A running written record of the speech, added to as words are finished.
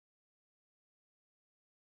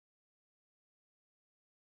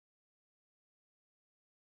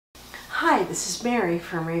Hi, this is Mary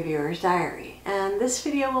from Reviewer's Diary, and this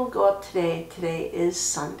video will go up today. Today is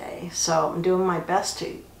Sunday, so I'm doing my best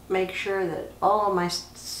to make sure that all of my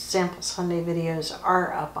sample Sunday videos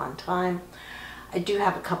are up on time. I do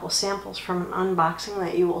have a couple samples from an unboxing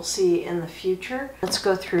that you will see in the future. Let's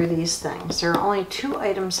go through these things. There are only 2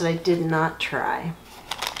 items that I did not try.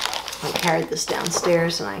 I carried this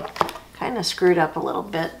downstairs and I kind of screwed up a little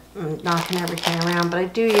bit, knocking everything around, but I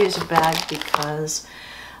do use a bag because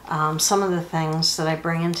some of the things that I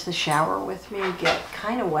bring into the shower with me get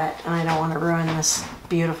kind of wet and I don't want to ruin this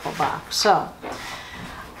beautiful box. So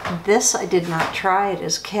this I did not try. It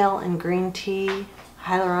is kale and green tea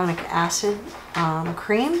hyaluronic acid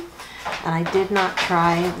cream, and I did not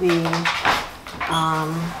try the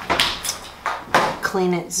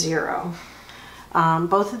Clean It Zero.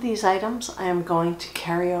 Both of these items I am going to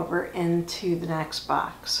carry over into the next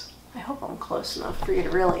box. I hope I'm close enough for you to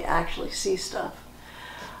really actually see stuff.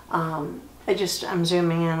 I'm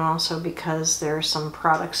zooming in also because there are some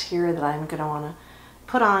products here that I'm going to want to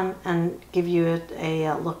put on and give you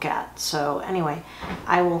a look at. So anyway,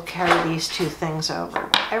 I will carry these 2 things over.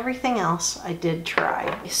 Everything else I did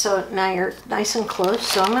try. So now you're nice and close,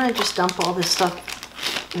 so I'm going to just dump all this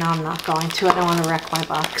stuff. No, I'm not going to. I don't want to wreck my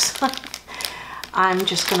box. I'm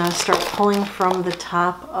just going to start pulling from the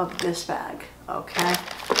top of this bag. Okay,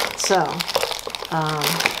 so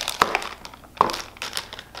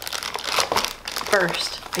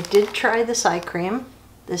first, I did try this eye cream.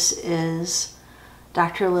 This is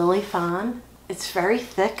Dr. Lily Fawn. It's very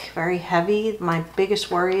thick, very heavy. My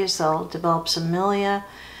biggest worry is they'll develop some milia,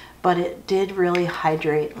 but it did really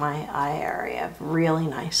hydrate my eye area really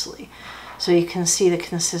nicely. So you can see the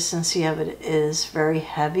consistency of it is very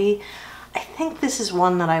heavy. I think this is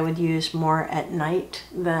one that I would use more at night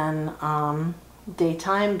than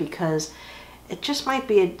daytime because it just might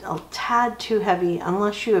be a tad too heavy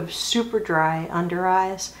unless you have super dry under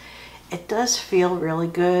eyes. It does feel really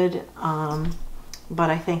good, but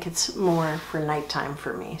I think it's more for nighttime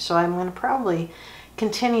for me. So I'm going to probably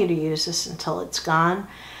continue to use this until it's gone.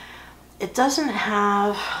 It doesn't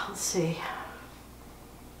have, let's see,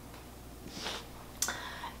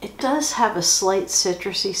 it does have a slight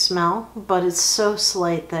citrusy smell, but it's so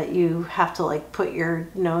slight that you have to like put your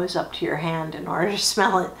nose up to your hand in order to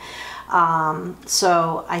smell it.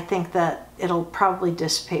 So I think that it'll probably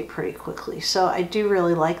dissipate pretty quickly. So I do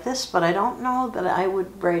really like this, but I don't know that I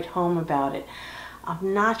would write home about it.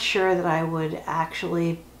 I'm not sure that I would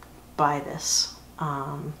actually buy this,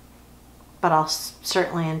 but I'll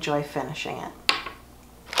certainly enjoy finishing it.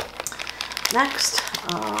 Next,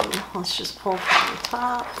 let's just pull from the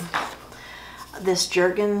top. This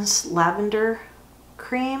Jergens Lavender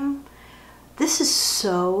Cream. This is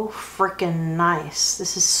so freaking nice.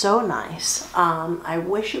 This is so nice. I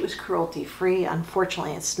wish it was cruelty-free.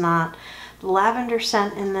 Unfortunately, it's not. The lavender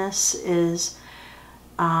scent in this is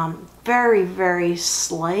very, very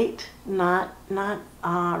slight, not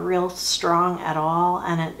real strong at all,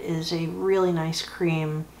 and it is a really nice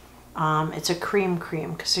cream. It's a cream,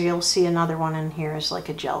 because you'll see another one in here is like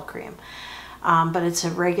a gel cream. But it's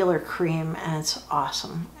a regular cream and it's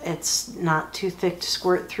awesome. It's not too thick to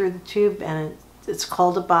squirt through the tube, and it's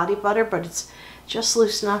called a body butter, but it's just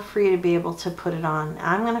loose enough for you to be able to put it on.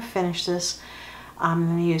 I'm going to finish this. I'm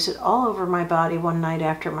going to use it all over my body one night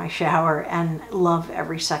after my shower and love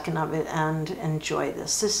every second of it and enjoy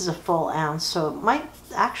this. This is a full ounce, so it might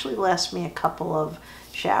actually last me a couple of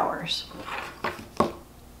showers.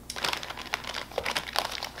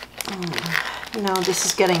 You know, this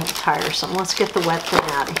is getting tiresome. Let's get the wet thing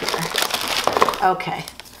out of here. Okay,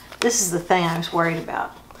 this is the thing I was worried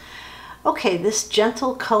about. Okay, this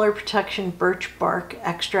Gentle Color Protection Birch Bark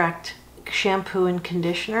Extract Shampoo and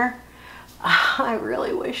Conditioner. I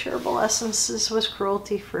really wish Herbal Essences was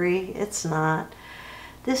cruelty-free. It's not.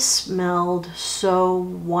 This smelled so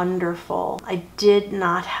wonderful. I did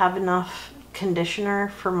not have enough conditioner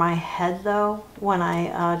for my head though when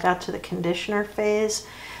I got to the conditioner phase.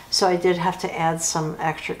 So I did have to add some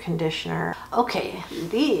extra conditioner. Okay,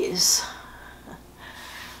 these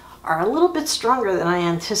are a little bit stronger than I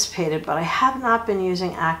anticipated, but I have not been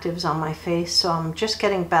using actives on my face, so I'm just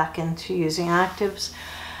getting back into using actives.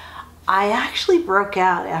 I actually broke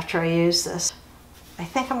out after I used this. I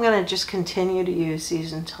think I'm gonna just continue to use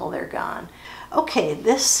these until they're gone. Okay,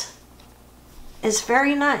 this is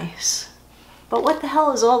very nice, but what the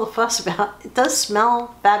hell is all the fuss about? It does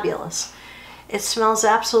smell fabulous. It smells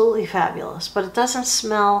absolutely fabulous, but it doesn't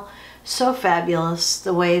smell so fabulous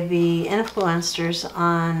the way the influencers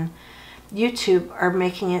on YouTube are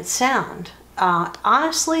making it sound.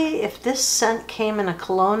 Honestly, if this scent came in a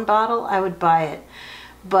cologne bottle, I would buy it.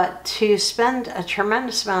 But to spend a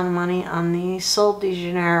tremendous amount of money on the Sol de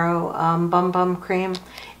Janeiro Bum Bum Cream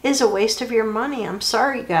is a waste of your money. I'm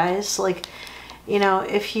sorry, guys. Like, you know,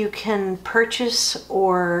 if you can purchase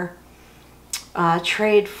or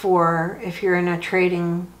trade for, if you're in a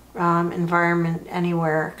trading environment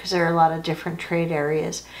anywhere, because there are a lot of different trade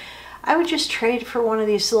areas, I would just trade for one of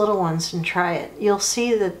these little ones and try it. You'll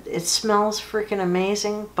see that it smells freaking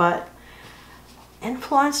amazing, but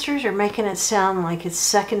influencers are making it sound like it's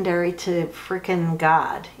secondary to freaking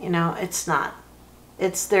God. You know, it's not.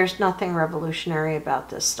 There's nothing revolutionary about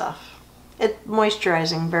this stuff. It's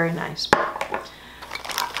moisturizing, very nice.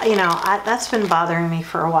 You know, that's been bothering me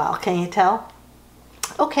for a while. Can you tell?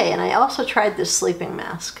 Okay, and I also tried this sleeping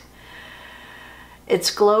mask.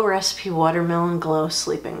 It's Glow Recipe Watermelon Glow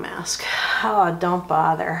Sleeping Mask. Oh, don't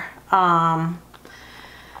bother. I'll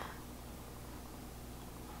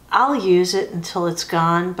use it until it's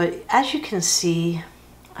gone, but as you can see,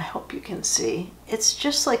 I hope you can see, it's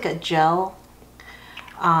just like a gel.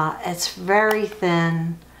 It's very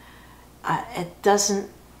thin. It doesn't,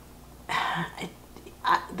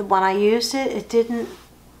 when I used it, it didn't,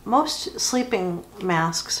 most sleeping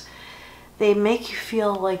masks, they make you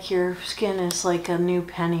feel like your skin is like a new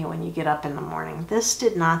penny when you get up in the morning. This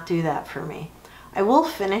did not do that for me. I will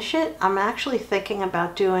finish it. I'm actually thinking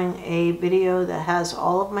about doing a video that has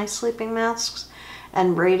all of my sleeping masks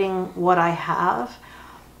and rating what I have.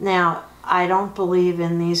 Now, I don't believe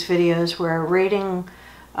in these videos where rating,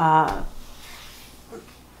 a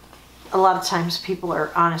lot of times people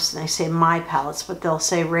are honest and they say my palettes, but they'll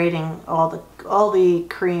say rating all the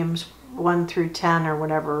creams 1 through 10 or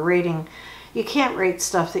whatever. Rating, you can't rate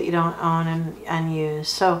stuff that you don't own and use.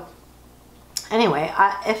 So anyway,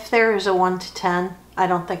 if there is a 1 to 10, I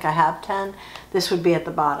don't think I have 10. This would be at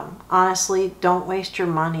the bottom. Honestly, don't waste your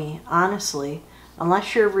money. Honestly,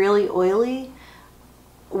 unless you're really oily,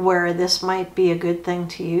 where this might be a good thing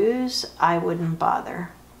to use, I wouldn't bother.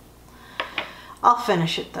 I'll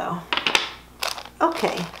finish it though.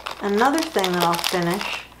 Okay, another thing that I'll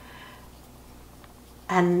finish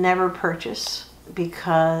and never purchase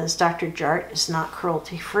because Dr. Jart is not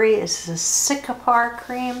cruelty-free is the Cicapair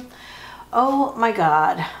cream. Oh my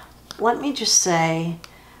God. Let me just say,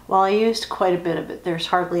 well, I used quite a bit of it. There's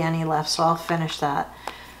hardly any left, so I'll finish that.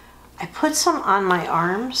 I put some on my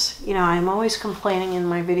arms. You know, I'm always complaining in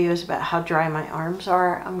my videos about how dry my arms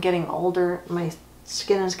are. I'm getting older. My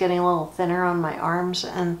skin is getting a little thinner on my arms,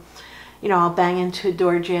 and you know, I'll bang into a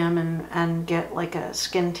door jamb and get like a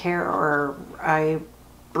skin tear or a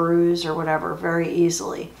bruise or whatever very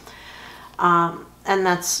easily. And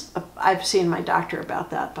that's, I've seen my doctor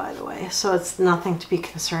about that, by the way, so it's nothing to be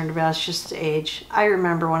concerned about. It's just age. I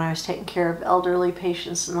remember when I was taking care of elderly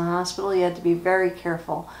patients in the hospital, you had to be very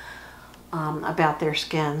careful about their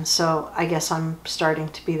skin. So I guess I'm starting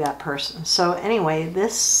to be that person. So anyway,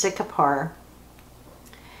 this Cicapair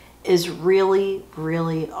is really,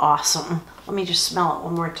 really awesome. Let me just smell it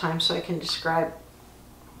one more time so I can describe.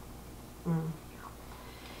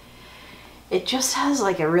 It just has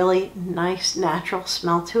like a really nice natural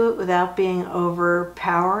smell to it without being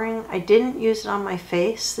overpowering. I didn't use it on my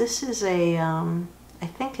face. This is a, I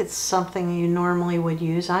think it's something you normally would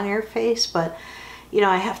use on your face, but you know,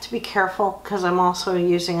 I have to be careful because I'm also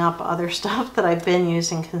using up other stuff that I've been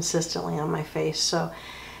using consistently on my face. So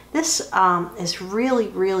this is really,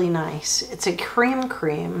 really nice. It's a cream.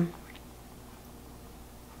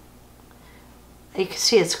 You can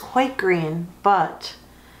see it's quite green, but,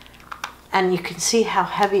 and you can see how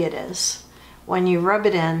heavy it is. When you rub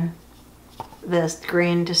it in, the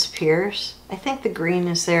green disappears. I think the green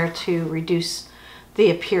is there to reduce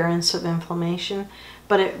the appearance of inflammation,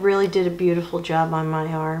 but it really did a beautiful job on my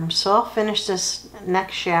arms. So I'll finish this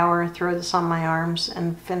next shower, throw this on my arms,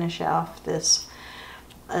 and finish off this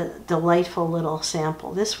delightful little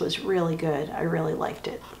sample. This was really good. I really liked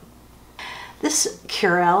it. This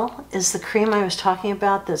Curel is the cream I was talking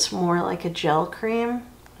about that's more like a gel cream.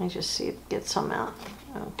 Let me just see if get some out.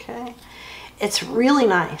 Okay. It's really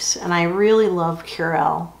nice, and I really love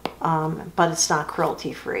Curel, but it's not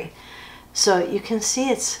cruelty-free. So you can see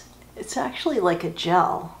it's actually like a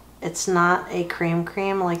gel. It's not a cream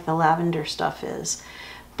like the lavender stuff is,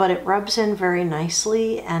 but it rubs in very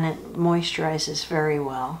nicely and it moisturizes very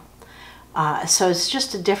well. So it's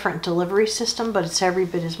just a different delivery system, but it's every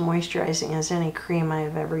bit as moisturizing as any cream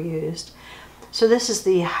I've ever used. So this is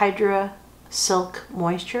the Hydra Silc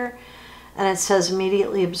Moisture, and it says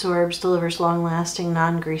immediately absorbs, delivers long-lasting,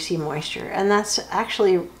 non-greasy moisture. And that's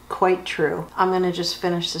actually quite true. I'm going to just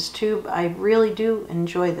finish this tube. I really do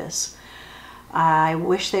enjoy this. I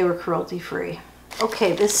wish they were cruelty-free.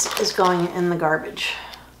 Okay, this is going in the garbage.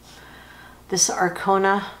 This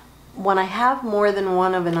Arcona, when I have more than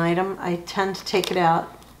one of an item, I tend to take it out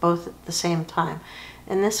both at the same time.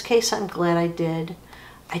 In this case, I'm glad I did.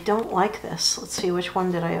 I don't like this. Let's see, which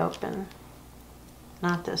one did I open?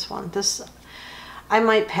 Not this one. This, I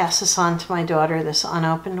might pass this on to my daughter, this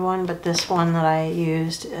unopened one, but this one that I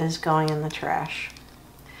used is going in the trash.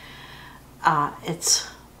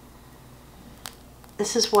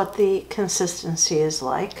 This is what the consistency is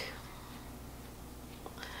like.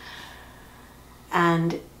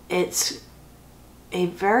 And it's a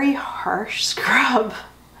very harsh scrub.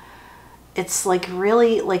 It's like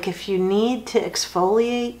really, like if you need to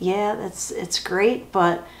exfoliate, yeah, it's great,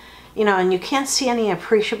 but you know, and you can't see any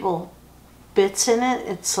appreciable bits in it.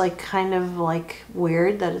 It's like kind of like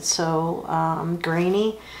weird that it's so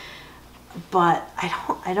grainy, but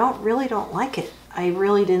I really don't like it. I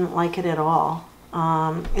really didn't like it at all.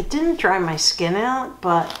 It didn't dry my skin out,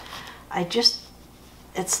 but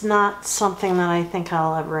it's not something that I think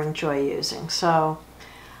I'll ever enjoy using. So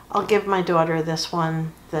I'll give my daughter this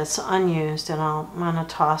one that's unused, and I'm gonna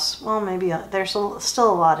toss, well, maybe there's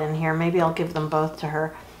still a lot in here. Maybe I'll give them both to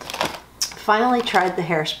her. Finally tried the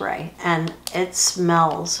hairspray, and it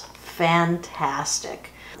smells fantastic.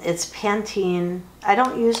 It's Pantene. I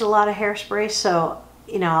don't use a lot of hairspray, so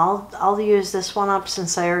you know, I'll use this one up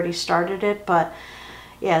since I already started it, but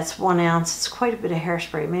yeah, it's 1 ounce. It's quite a bit of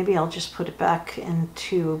hairspray. Maybe I'll just put it back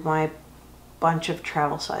into my bunch of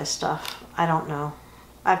travel size stuff. I don't know.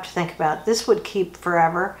 I have to think about it. This would keep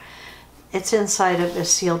forever. It's inside of a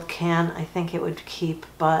sealed can. I think it would keep,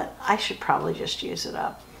 but I should probably just use it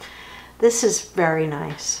up. This is very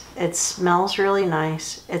nice. It smells really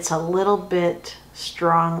nice. It's a little bit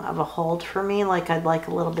strong of a hold for me. Like I'd like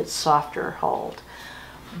a little bit softer hold,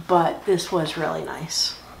 but this was really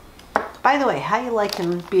nice. By the way, how you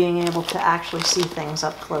liking being able to actually see things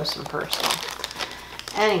up close and personal?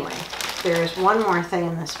 Anyway, there's one more thing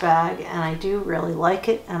in this bag, and I do really like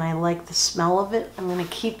it, and I like the smell of it. I'm going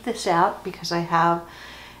to keep this out because I have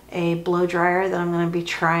a blow dryer that I'm going to be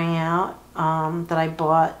trying out that I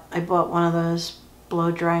bought. I bought one of those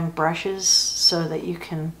blow drying brushes so that you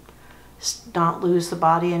can not lose the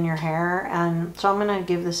body in your hair, and so I'm going to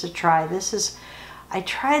give this a try. I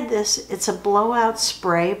tried this. It's a blowout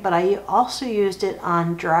spray, but I also used it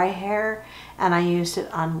on dry hair and I used it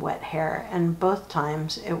on wet hair, and both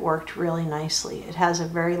times it worked really nicely. It has a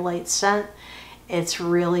very light scent. It's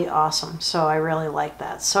really awesome, so I really like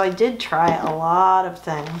that. So I did try a lot of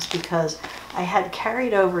things because I had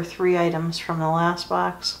carried over 3 items from the last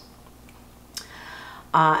box,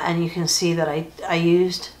 and you can see that I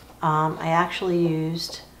actually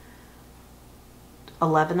used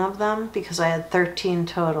 11 of them because I had 13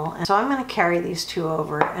 total. And so I'm going to carry these 2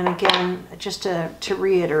 over. And again, just to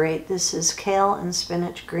reiterate, this is kale and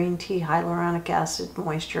spinach green tea hyaluronic acid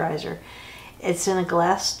moisturizer. It's in a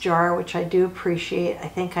glass jar, which I do appreciate. I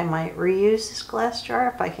think I might reuse this glass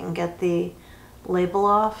jar if I can get the label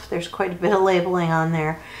off. There's quite a bit of labeling on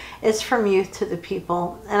there. It's from Youth to the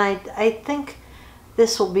People, and I think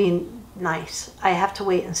this will be nice. I have to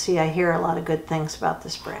wait and see. I hear a lot of good things about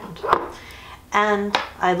this brand. And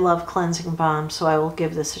I love cleansing balm, so I will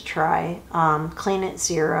give this a try. Clean It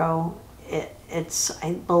Zero. It's,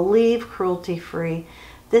 I believe, cruelty-free.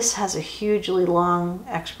 This has a hugely long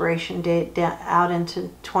expiration date out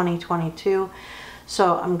into 2022,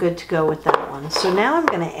 so I'm good to go with that one. So now I'm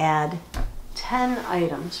going to add 10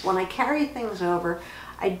 items. When I carry things over,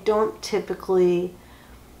 I don't typically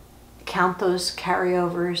count those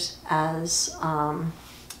carryovers as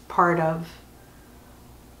part of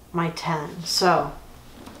my 10. So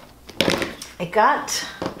I got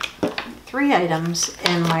 3 items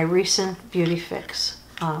in my recent Beauty Fix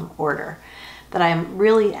order that I'm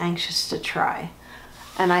really anxious to try.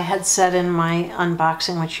 And I had said in my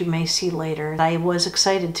unboxing, which you may see later, I was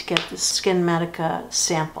excited to get the SkinMedica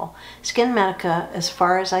sample. SkinMedica, as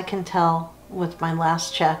far as I can tell with my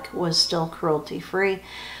last check, was still cruelty-free.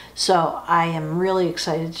 So I am really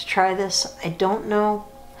excited to try this. I don't know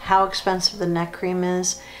how expensive the neck cream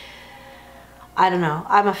is. I don't know.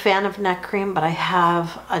 I'm a fan of neck cream, but I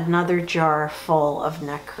have another jar full of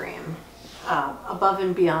neck cream above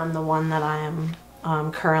and beyond the one that I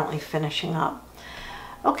am currently finishing up.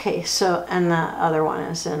 Okay, so, and the other one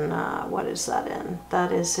is in, what is that in?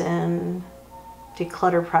 That is in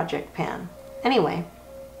Declutter Project Pan. Anyway,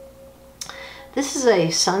 this is a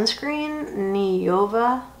sunscreen,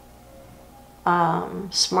 Neova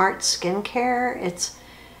Smart Skincare.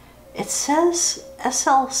 It says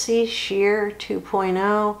SLC Sheer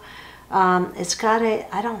 2.0. It's got a,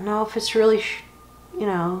 I don't know if it's really, you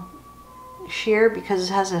know, sheer because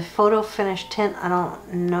it has a photo finish tint. I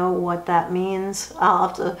don't know what that means. I'll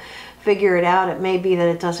have to figure it out. It may be that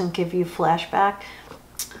it doesn't give you flashback.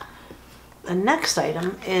 The next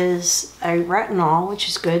item is a retinol, which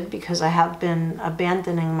is good because I have been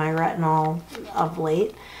abandoning my retinol of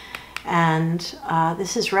late. And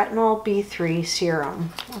this is Retinol B3 Serum.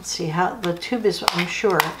 Let's see how the tube is, I'm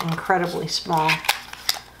sure, incredibly small.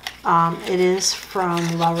 It is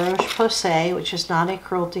from La Roche-Posay, which is not a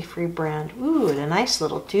cruelty-free brand. Ooh, and a nice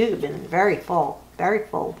little tube and very full, very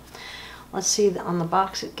full. Let's see, on the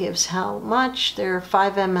box it gives how much. There are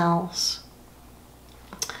 5 mLs.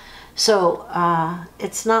 So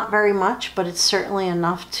it's not very much, but it's certainly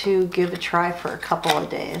enough to give a try for a couple of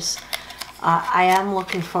days. I am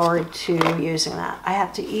looking forward to using that. I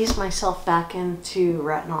have to ease myself back into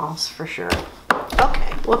retinols for sure.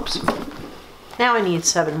 Okay, whoops. Now I need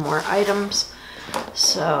 7 more items.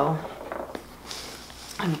 So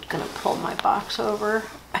I'm gonna pull my box over.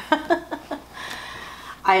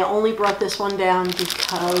 I only brought this one down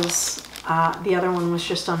because the other one was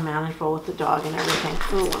just unmanageable with the dog and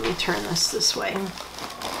everything. Ooh, let me turn this way.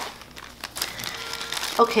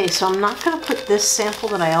 Okay, so I'm not going to put this sample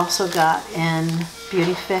that I also got in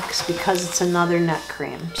Beauty Fix because it's another neck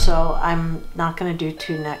cream. So I'm not going to do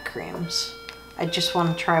 2 neck creams. I just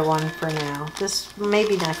want to try one for now. This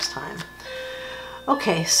maybe next time.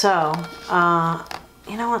 Okay, so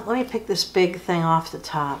you know what? Let me pick this big thing off the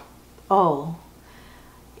top. Oh,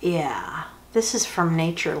 yeah. This is from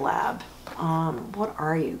Nature Lab. What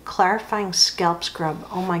are you? Clarifying Scalp Scrub.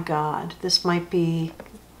 Oh my God. This might be...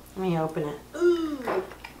 Let me open it. Ooh.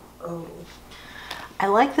 Oh. I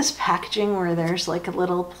like this packaging where there's like a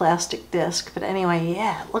little plastic disc. But anyway,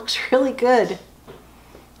 yeah, it looks really good.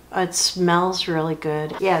 It smells really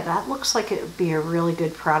good. Yeah, that looks like it would be a really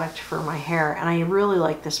good product for my hair. And I really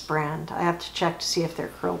like this brand. I have to check to see if they're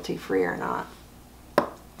cruelty-free or not.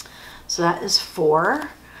 So that is 4.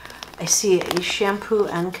 I see a shampoo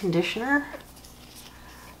and conditioner.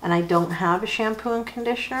 And I don't have a shampoo and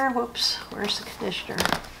conditioner. Whoops, where's the conditioner?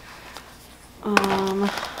 I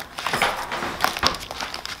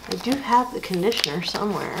do have the conditioner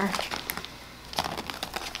somewhere.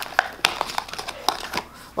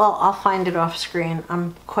 Well, I'll find it off screen.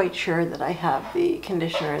 I'm quite sure that I have the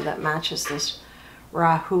conditioner that matches this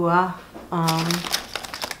Rahua.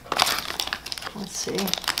 Let's see.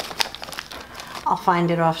 I'll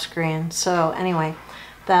find it off screen. So anyway,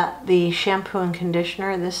 the shampoo and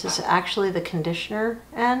conditioner, this is actually the conditioner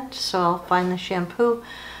end. So I'll find the shampoo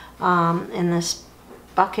in this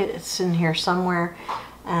bucket. It's in here somewhere.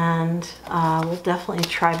 And we'll definitely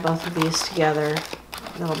try both of these together.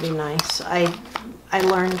 That'll be nice. I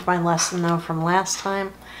learned my lesson though from last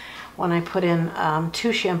time when I put in 2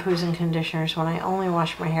 shampoos and conditioners when I only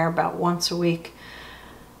wash my hair about once a week,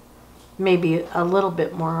 maybe a little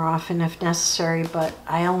bit more often if necessary, but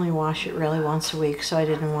I only wash it really once a week, so I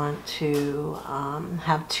didn't want to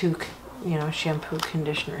have 2 shampoo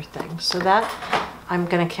conditioner things. So that I'm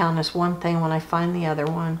going to count as one thing when I find the other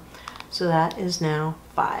one. So that is now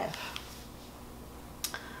 5.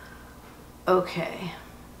 Okay.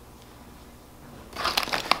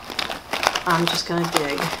 I'm just going to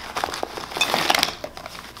dig.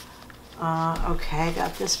 Okay, I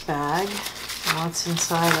got this bag. What's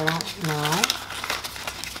inside, I don't know.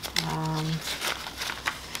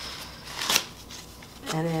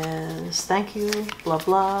 It is, thank you, blah,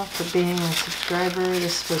 blah, for being a subscriber.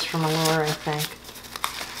 This was from Amore, I think.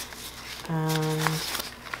 And,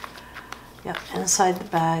 yep, inside the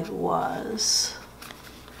bag was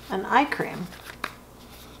an eye cream.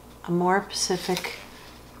 Amore Pacific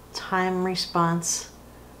Time Response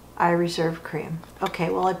Eye Reserve Cream. Okay,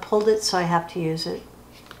 well, I pulled it, so I have to use it.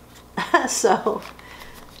 So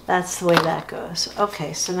that's the way that goes.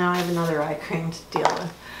 Okay, so now I have another eye cream to deal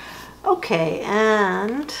with. Okay,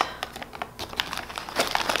 and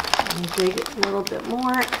let me dig it a little bit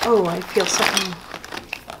more. Oh, I feel something.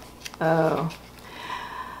 Oh.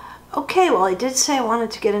 Okay, well, I did say I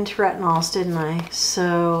wanted to get into retinols, didn't I?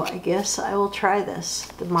 So I guess I will try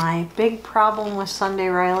this. My big problem with Sunday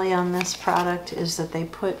Riley on this product is that they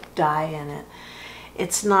put dye in it.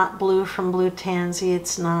 It's not blue from Blue Tansy.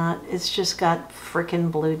 It's just got frickin'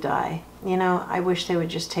 blue dye. You know, I wish they would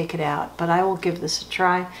just take it out, but I will give this a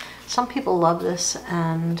try. Some people love this,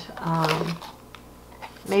 and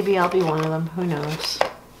maybe I'll be one of them. Who knows?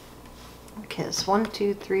 Okay, it's 1,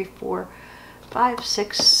 2, 3, 4, 5,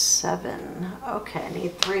 6, 7. Okay, I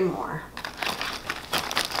need 3 more.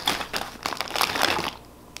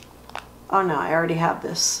 Oh no, I already have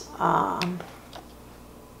this.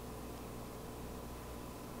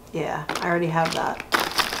 Yeah, I already have that.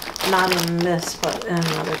 Not in this, but in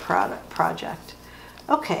another project.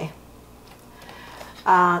 Okay.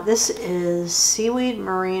 This is Seaweed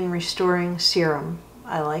Marine Restoring Serum.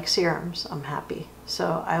 I like serums. I'm happy.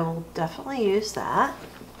 So I will definitely use that.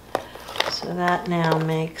 So that now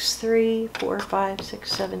makes 3, 4, 5,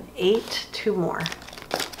 6, 7, 8. 2 more.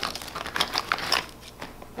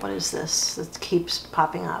 What is this that keeps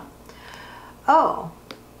popping up? Oh.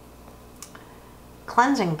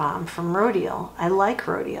 Cleansing balm from Rodial. I like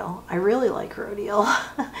Rodial. I really like Rodial.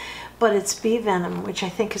 But it's bee venom, which I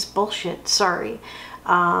think is bullshit. Sorry.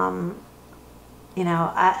 You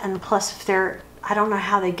know, and plus if they're, I don't know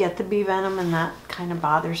how they get the bee venom, and that kind of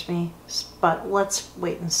bothers me. But let's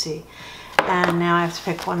wait and see. And now I have to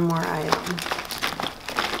pick one more item.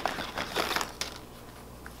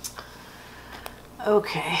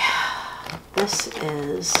 Okay. This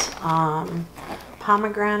is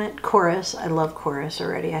pomegranate chorus. I love chorus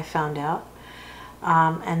already, I found out.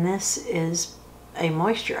 And this is a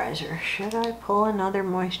moisturizer. Should I pull another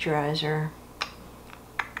moisturizer?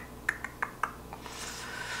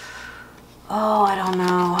 Oh, I don't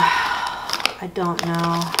know. I don't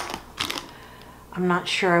know. I'm not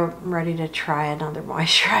sure I'm ready to try another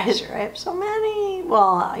moisturizer. I have so many.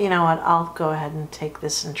 Well, you know what? I'll go ahead and take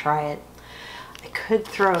this and try it. I could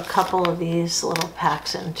throw a couple of these little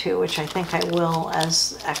packs in too, which I think I will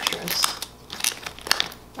as extras.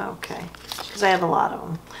 Okay, because I have a lot of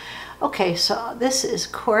them. Okay, so this is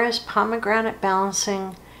Chorus Pomegranate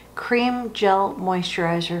Balancing Cream Gel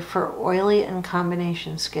Moisturizer for oily and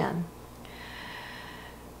combination skin.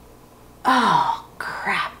 Oh,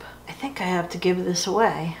 crap. I think I have to give this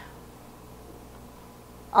away.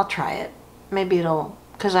 I'll try it. Maybe it'll,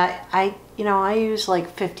 because you know, I use like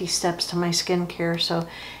 50 steps to my skincare, so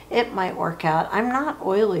it might work out. I'm not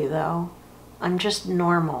oily though. I'm just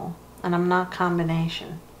normal, and I'm not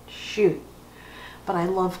combination. Shoot. But I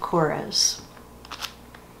love Chorus.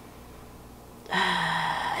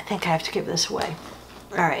 I think I have to give this away.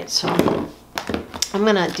 Alright, so I'm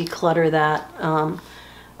going to declutter that.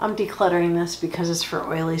 I'm decluttering this because it's for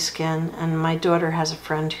oily skin, and my daughter has a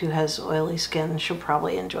friend who has oily skin, and she'll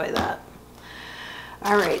probably enjoy that.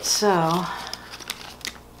 Alright, so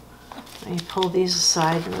let me pull these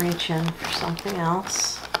aside and reach in for something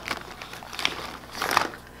else.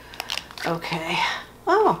 Okay.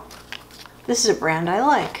 Oh, this is a brand I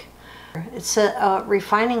like. It's a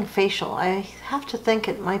refining facial. I have to think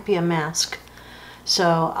it might be a mask.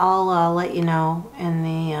 So I'll let you know in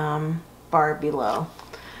the bar below.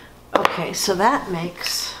 Okay, so that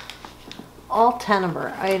makes all 10 of our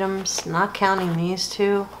items, not counting these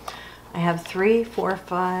two. I have 3, 4,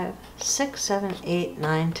 5, 6, 7, 8,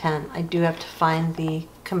 9, 10. I do have to find the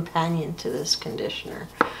companion to this conditioner.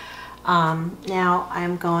 Now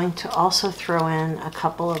I'm going to also throw in a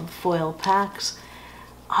couple of foil packs.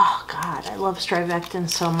 Oh God, I love Strivectin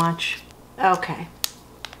so much. Okay,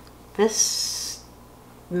 this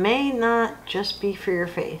may not just be for your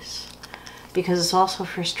face, because it's also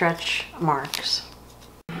for stretch marks.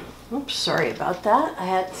 Oops, sorry about that. I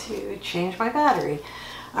had to change my battery.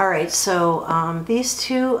 Alright, so these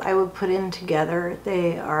two I would put in together.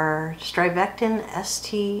 They are Strivectin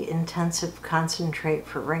ST Intensive Concentrate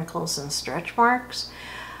for Wrinkles and Stretch Marks.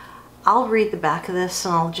 I'll read the back of this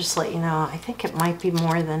and I'll just let you know. I think it might be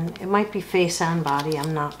more than, it might be face and body.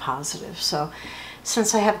 I'm not positive. So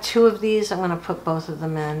since I have 2 of these, I'm going to put both of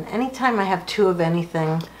them in. Anytime I have 2 of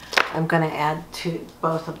anything, I'm going to add to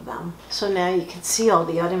both of them. So now you can see all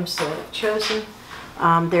the items that I've chosen.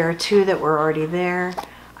 There are 2 that were already there.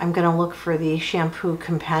 I'm going to look for the shampoo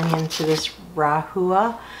companion to this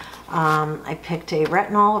Rahua. I picked a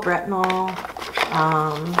Retinol,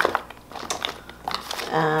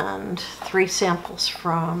 and 3 samples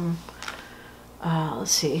from,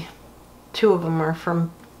 let's see, 2 of them are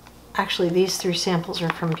from, actually these 3 samples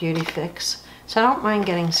are from Beauty Fix. So I don't mind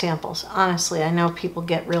getting samples. Honestly, I know people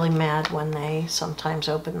get really mad when they sometimes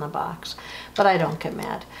open the box, but I don't get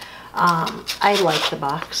mad. I like the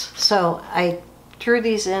box. So I threw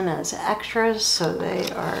these in as extras, so they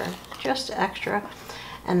are just extra.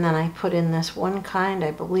 And then I put in this OneKind,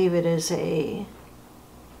 I believe it is a,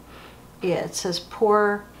 yeah, it says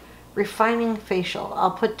Pore Refining Facial.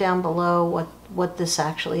 I'll put down below what this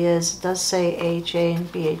actually is. It does say AHA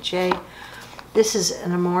and BHA. This is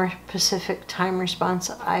an Amore Pacific Time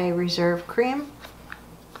Response Eye Reserve Cream.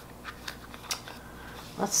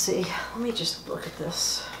 Let's see, let me just look at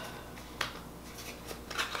this.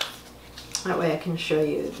 That way I can show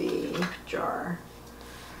you the jar.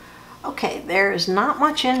 Okay, there is not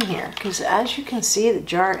much in here because as you can see, the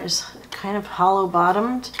jar is kind of hollow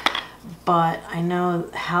bottomed, but I know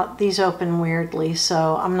how these open weirdly,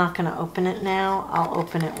 so I'm not going to open it now. I'll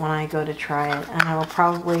open it when I go to try it, and I will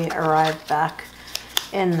probably arrive back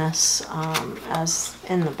in this as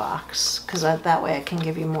in the box, because that way I can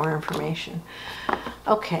give you more information.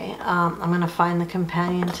 Okay, I'm going to find the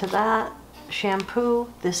companion to that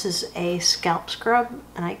shampoo. This is a scalp scrub,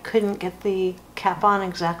 and I couldn't get the cap on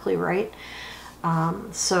exactly right.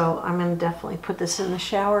 So I'm going to definitely put this in the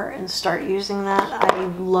shower and start using that. I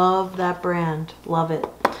love that brand, love it.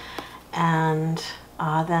 And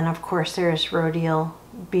then of course there's Rodial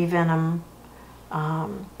Venom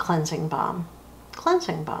cleansing balm.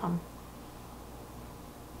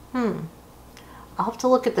 I'll have to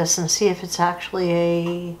look at this and see if it's actually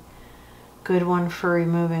a good one for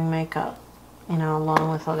removing makeup, you know,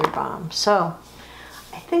 along with other balms. So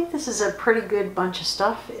I think this is a pretty good bunch of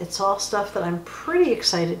stuff. It's all stuff that I'm pretty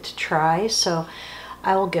excited to try, so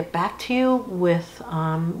I will get back to you with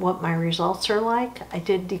what my results are like. I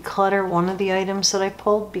did declutter one of the items that I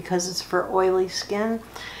pulled because it's for oily skin.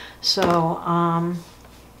 So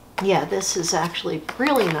yeah, this is actually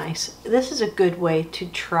really nice. This is a good way to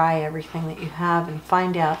try everything that you have and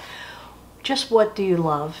find out just what do you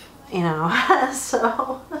love, you know.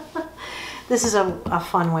 So this is a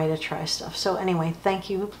fun way to try stuff. So anyway, thank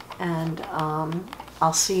you, and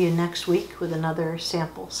I'll see you next week with another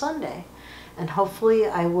sample Sunday. And hopefully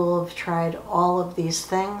I will have tried all of these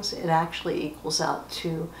things. It actually equals out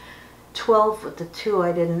to 12 with the 2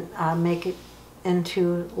 I didn't make it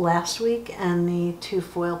into last week, and the 2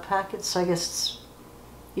 foil packets. So I guess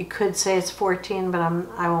you could say it's 14, but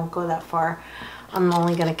I won't go that far. I'm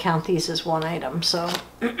only going to count these as one item. So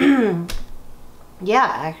yeah,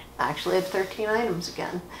 I actually had 13 items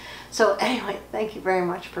again. So anyway, thank you very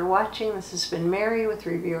much for watching. This has been Mary with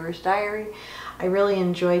Reviewer's Diary. I really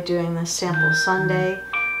enjoyed doing this sample Sunday,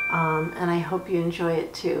 and I hope you enjoy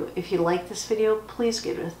it too. If you like this video, please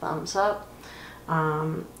give it a thumbs up.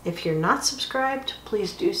 If you're not subscribed,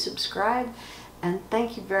 please do subscribe. And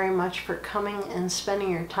thank you very much for coming and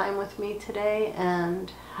spending your time with me today,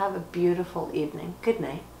 and have a beautiful evening. Good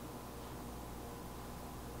night.